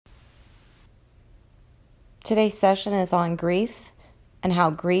Today's session is on grief and how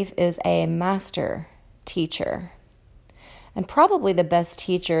grief is a master teacher, and probably the best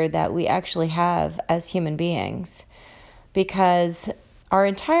teacher that we actually have as human beings, because our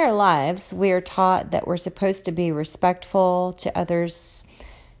entire lives we are taught that we're supposed to be respectful to others,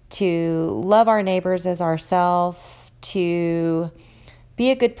 to love our neighbors as ourselves, to be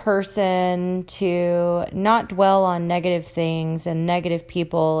a good person, to not dwell on negative things and negative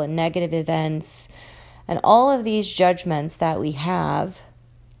people and negative events, and all of these judgments that we have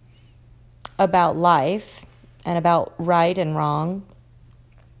about life and about right and wrong.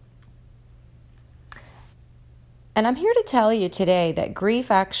 And I'm here to tell you today that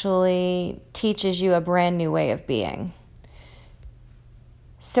grief actually teaches you a brand new way of being.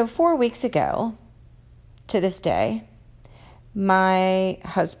 So 4 weeks ago, to this day, my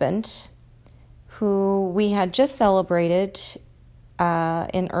husband, who we had just celebrated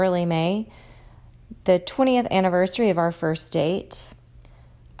in early May, the 20th anniversary of our first date,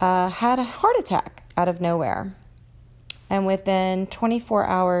 had a heart attack out of nowhere. And within 24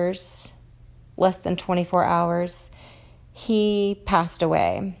 hours, less than 24 hours, he passed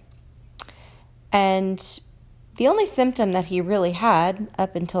away. And the only symptom that he really had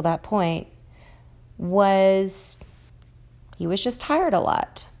up until that point was he was just tired a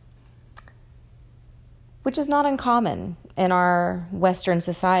lot, which is not uncommon in our Western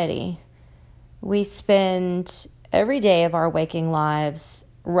society. We spend every day of our waking lives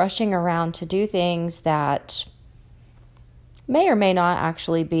rushing around to do things that may or may not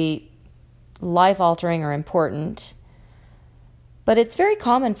actually be life-altering or important. But it's very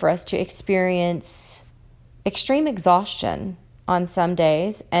common for us to experience extreme exhaustion on some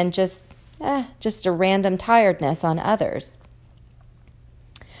days and just a random tiredness on others.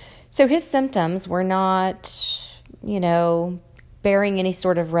 So his symptoms were not, bearing any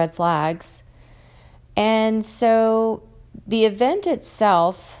sort of red flags. And so the event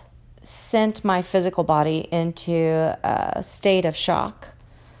itself sent my physical body into a state of shock.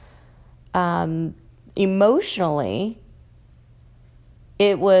 Emotionally,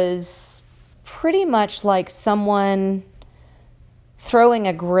 it was pretty much like someone throwing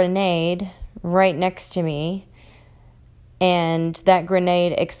a grenade right next to me, and that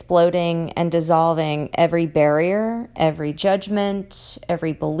grenade exploding and dissolving every barrier, every judgment,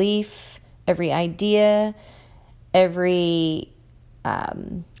 every belief, every idea, every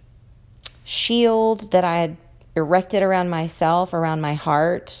shield that I had erected around myself, around my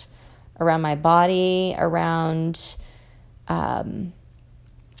heart, around my body, around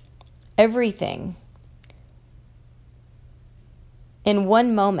everything. In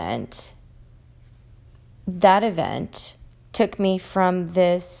one moment, that event took me from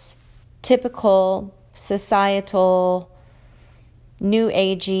this typical societal, new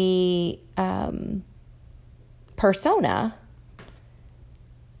agey persona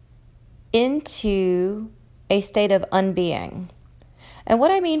into a state of unbeing. And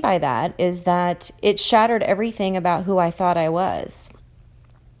what I mean by that is that it shattered everything about who I thought I was.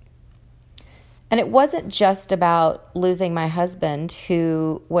 And it wasn't just about losing my husband,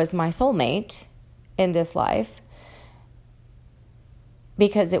 who was my soulmate in this life,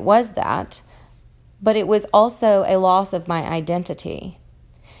 because it was that, but it was also a loss of my identity,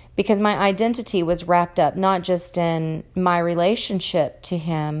 because my identity was wrapped up not just in my relationship to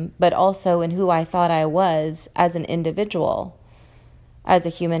him, but also in who I thought I was as an individual, as a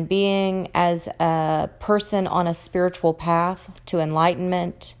human being, as a person on a spiritual path to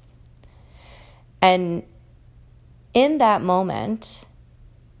enlightenment. And in that moment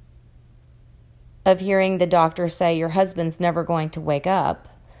of hearing the doctor say, your husband's never going to wake up,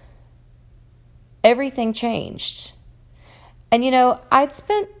 everything changed. And I'd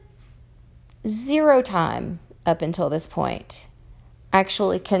spent zero time up until this point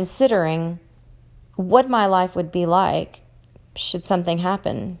actually considering what my life would be like should something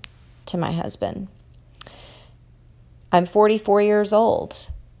happen to my husband. I'm 44 years old.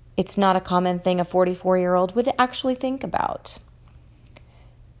 It's not a common thing a 44-year-old would actually think about.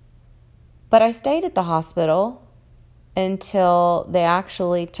 But I stayed at the hospital until they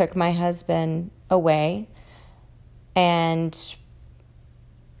actually took my husband away and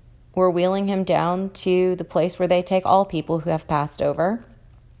were wheeling him down to the place where they take all people who have passed over.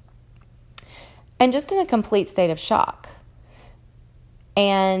 And just in a complete state of shock.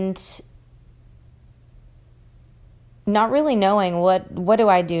 And not really knowing what do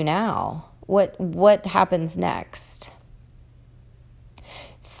I do now? What happens next?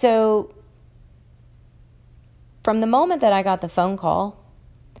 So from the moment that I got the phone call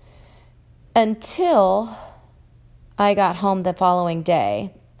until I got home the following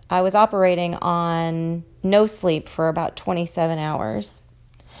day, I was operating on no sleep for about 27 hours.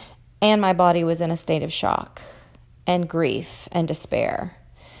 And my body was in a state of shock and grief and despair.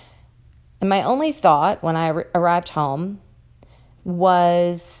 And my only thought when I arrived home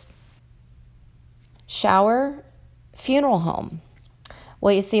was shower, funeral home.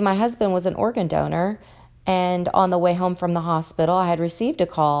 Well, you see, my husband was an organ donor, and on the way home from the hospital, I had received a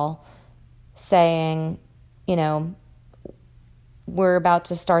call saying, we're about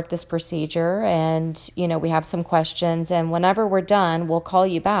to start this procedure and, we have some questions, and whenever we're done, we'll call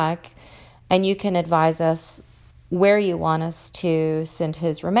you back and you can advise us where you want us to send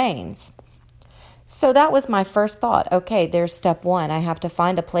his remains. So that was my first thought. Okay, there's step one. I have to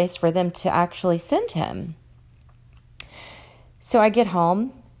find a place for them to actually send him. So I get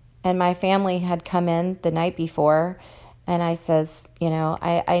home and my family had come in the night before, and I says,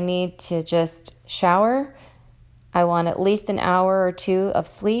 I need to just shower. I want at least an hour or two of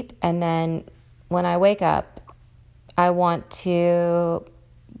sleep. And then when I wake up, I want to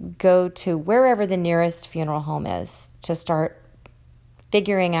go to wherever the nearest funeral home is to start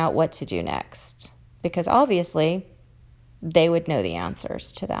figuring out what to do next. Because obviously, they would know the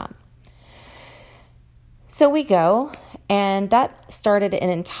answers to that. So we go, and that started an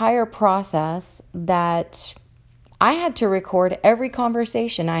entire process that I had to record every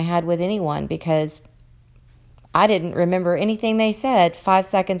conversation I had with anyone because I didn't remember anything they said 5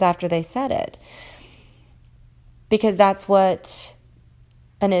 seconds after they said it. Because that's what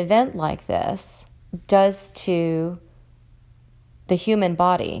an event like this does to the human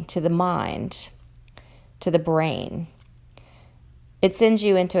body, to the mind, to the brain. It sends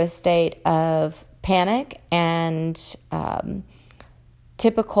you into a state of panic and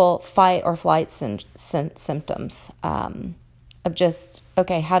typical fight or flight symptoms of just,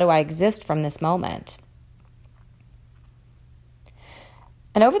 okay, how do I exist from this moment?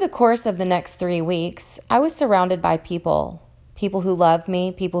 And over the course of the next 3 weeks, I was surrounded by people who loved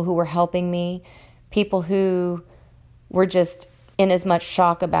me, people who were helping me, people who were just in as much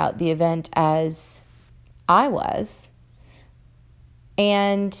shock about the event as I was,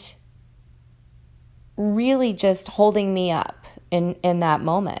 and really just holding me up in that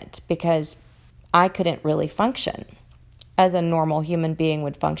moment because I couldn't really function as a normal human being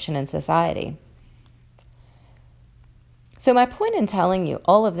would function in society. So my point in telling you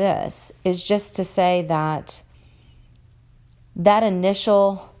all of this is just to say that that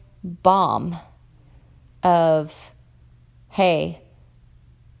initial bomb of, hey,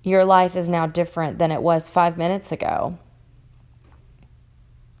 your life is now different than it was 5 minutes ago,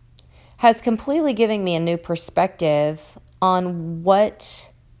 has completely given me a new perspective on what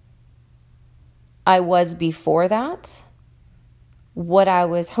I was before that, what I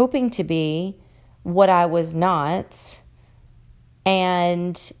was hoping to be, what I was not,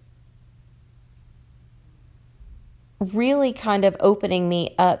 and really kind of opening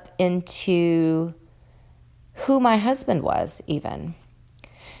me up into who my husband was even.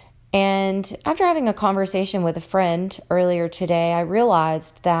 And after having a conversation with a friend earlier today, I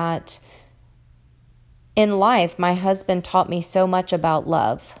realized that in life, my husband taught me so much about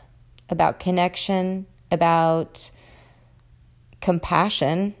love, about connection, about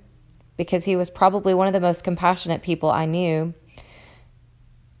compassion, because he was probably one of the most compassionate people I knew.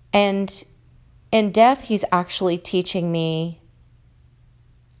 And in death, he's actually teaching me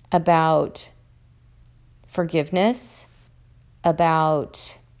about forgiveness,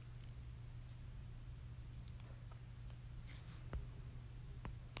 about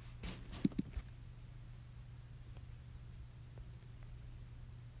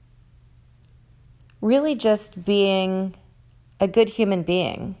really just being a good human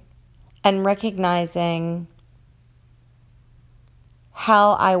being and recognizing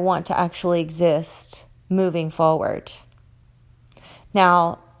how I want to actually exist moving forward.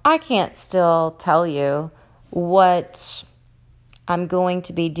 Now, I can't still tell you what I'm going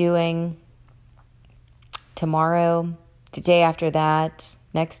to be doing tomorrow, the day after that,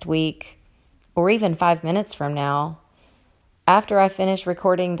 next week, or even 5 minutes from now. After I finish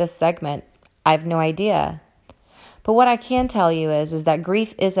recording this segment, I have no idea. But what I can tell you is that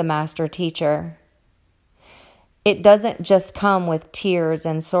grief is a master teacher. It doesn't just come with tears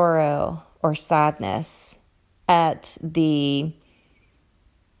and sorrow or sadness at the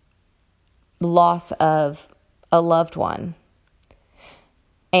loss of a loved one.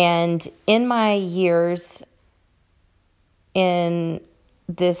 And in my years in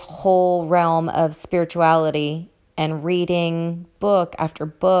this whole realm of spirituality and reading book after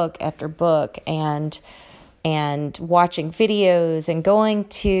book after book and watching videos and going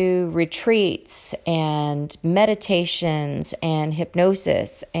to retreats and meditations and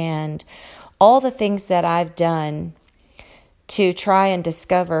hypnosis and all the things that I've done to try and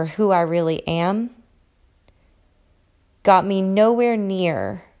discover who I really am got me nowhere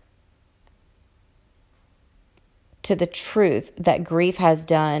near to the truth that grief has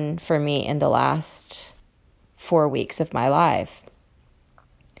done for me in the last 4 weeks of my life.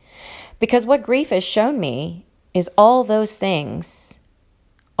 Because what grief has shown me is all those things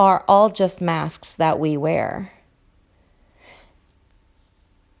are all just masks that we wear.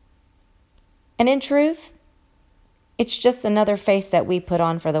 And in truth, it's just another face that we put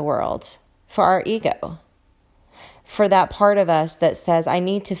on for the world, for our ego, for that part of us that says, I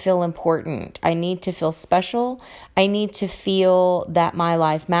need to feel important, I need to feel special, I need to feel that my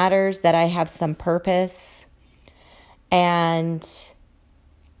life matters, that I have some purpose. And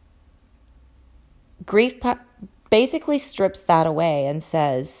grief basically strips that away and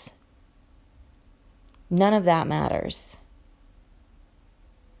says, none of that matters.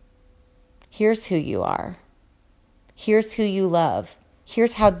 Here's who you are. Here's who you love.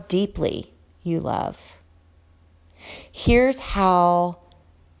 Here's how deeply you love. Here's how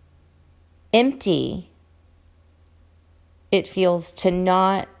empty it feels to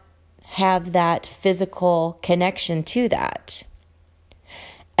not have that physical connection to that.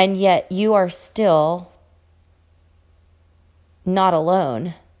 And yet you are still not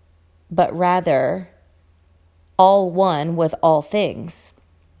alone, but rather all one with all things.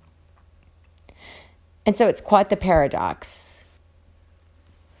 And so it's quite the paradox.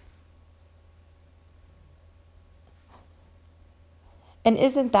 And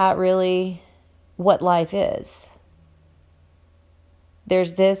isn't that really what life is?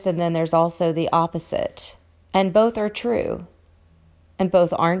 There's this, and then there's also the opposite. And both are true, and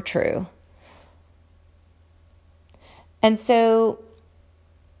both aren't true. And so,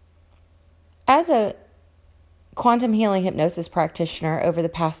 as a quantum healing hypnosis practitioner over the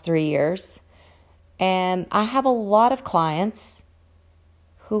past 3 years, and I have a lot of clients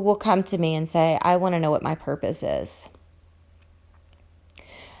who will come to me and say, I want to know what my purpose is.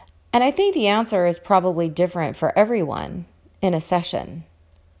 And I think the answer is probably different for everyone in a session.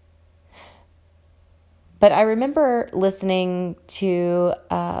 But I remember listening to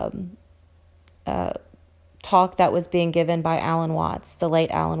a talk that was being given by Alan Watts, the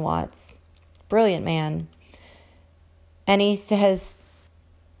late Alan Watts. Brilliant man. And he says,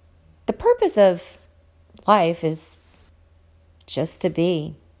 the purpose of life is just to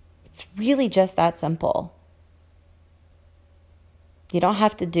be. It's really just that simple. You don't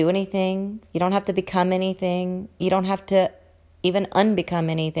have to do anything. You don't have to become anything. You don't have to even unbecome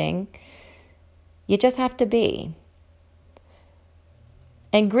anything. You just have to be.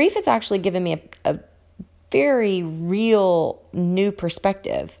 And grief has actually given me a very real new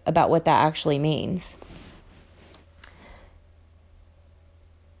perspective about what that actually means.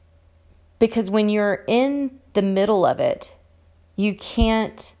 Because when you're in the middle of it, you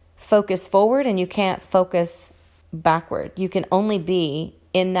can't focus forward and you can't focus backward. You can only be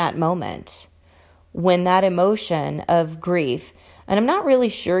in that moment when that emotion of grief, and I'm not really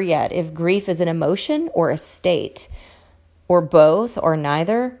sure yet if grief is an emotion or a state, or both, or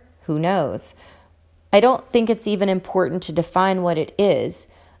neither, who knows. I don't think it's even important to define what it is,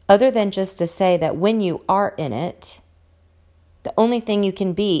 other than just to say that when you are in it, the only thing you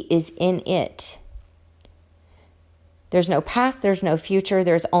can be is in it. There's no past, there's no future,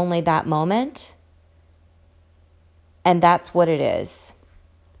 there's only that moment. And that's what it is.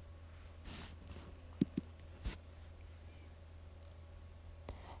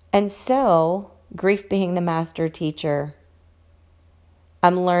 And so, grief being the master teacher,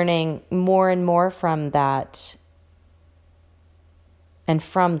 I'm learning more and more from that and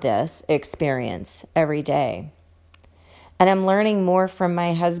from this experience every day. And I'm learning more from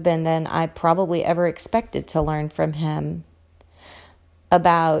my husband than I probably ever expected to learn from him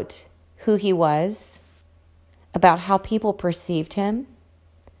about who he was, about how people perceived him,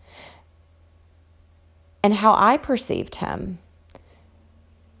 and how I perceived him.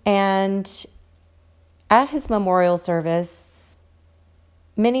 And at his memorial service,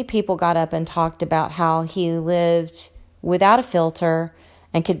 many people got up and talked about how he lived without a filter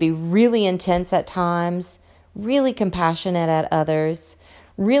and could be really intense at times, really compassionate at others,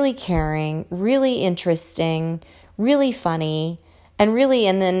 really caring, really interesting, really funny, and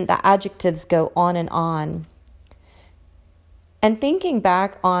then the adjectives go on and on. And thinking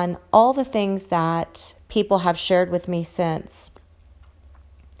back on all the things that people have shared with me since,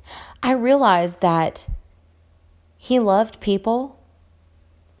 I realized that he loved people,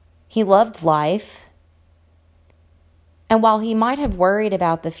 he loved life, and while he might have worried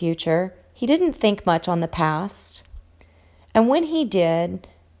about the future, he didn't think much on the past. And when he did,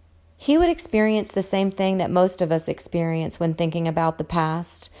 he would experience the same thing that most of us experience when thinking about the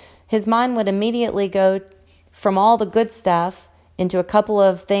past. His mind would immediately go from all the good stuff into a couple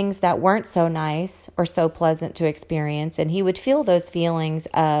of things that weren't so nice or so pleasant to experience, and he would feel those feelings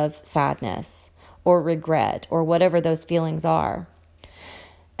of sadness or regret or whatever those feelings are.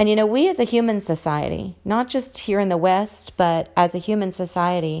 And we as a human society, not just here in the West, but as a human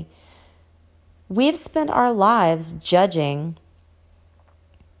society, we've spent our lives judging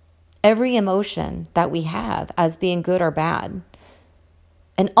every emotion that we have as being good or bad.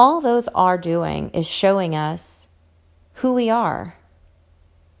 And all those are doing is showing us who we are.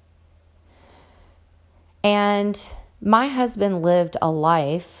 And my husband lived a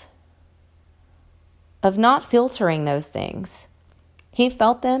life of not filtering those things. He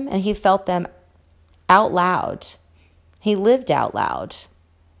felt them, and he felt them out loud. He lived out loud.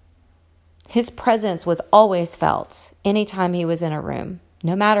 His presence was always felt anytime he was in a room.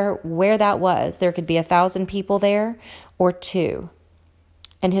 No matter where that was, there could be 1,000 people there or 2.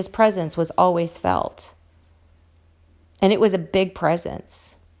 And his presence was always felt. And it was a big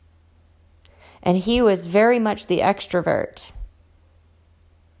presence. And he was very much the extrovert.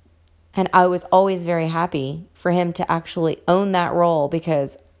 And I was always very happy for him to actually own that role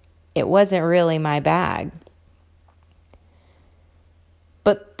because it wasn't really my bag.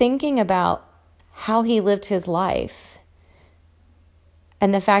 But thinking about how he lived his life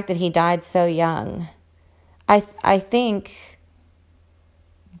and the fact that he died so young, I think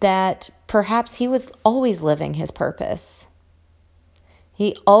that perhaps he was always living his purpose.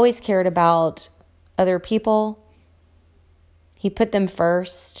 He always cared about other people. He put them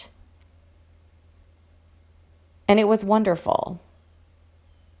first. And it was wonderful.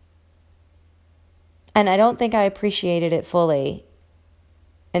 And I don't think I appreciated it fully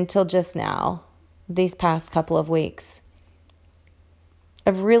until just now, these past couple of weeks,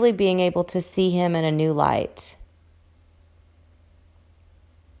 of really being able to see him in a new light.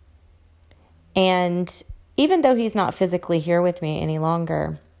 And even though he's not physically here with me any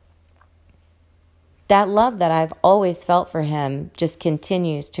longer, that love that I've always felt for him just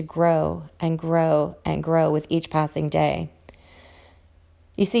continues to grow and grow and grow with each passing day.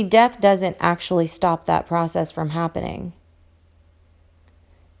 You see, death doesn't actually stop that process from happening.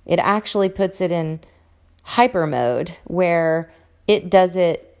 It actually puts it in hyper mode where it does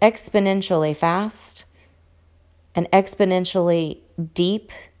it exponentially fast and exponentially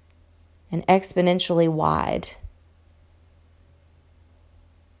deep and exponentially wide.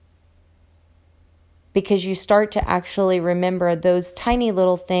 Because you start to actually remember those tiny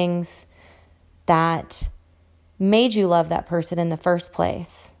little things that made you love that person in the first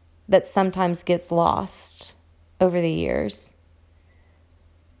place, that sometimes gets lost over the years.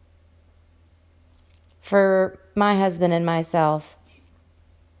 For my husband and myself,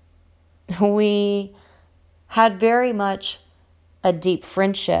 we had very much a deep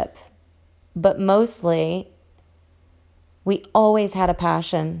friendship, but mostly we always had a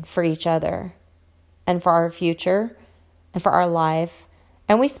passion for each other and for our future and for our life.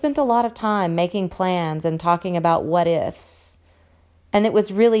 And we spent a lot of time making plans and talking about what ifs. And it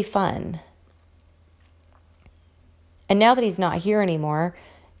was really fun. And now that he's not here anymore,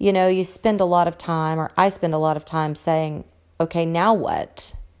 you spend a lot of time, or I spend a lot of time saying, okay, now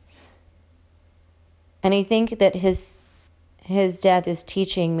what? And I think that his death is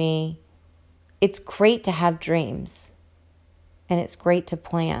teaching me it's great to have dreams and it's great to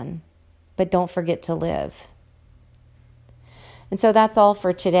plan, but don't forget to live. And so that's all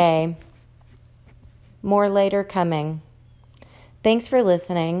for today. More later coming. Thanks for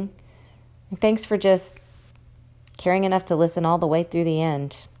listening. Thanks for just caring enough to listen all the way through the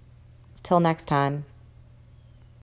end. Till next time.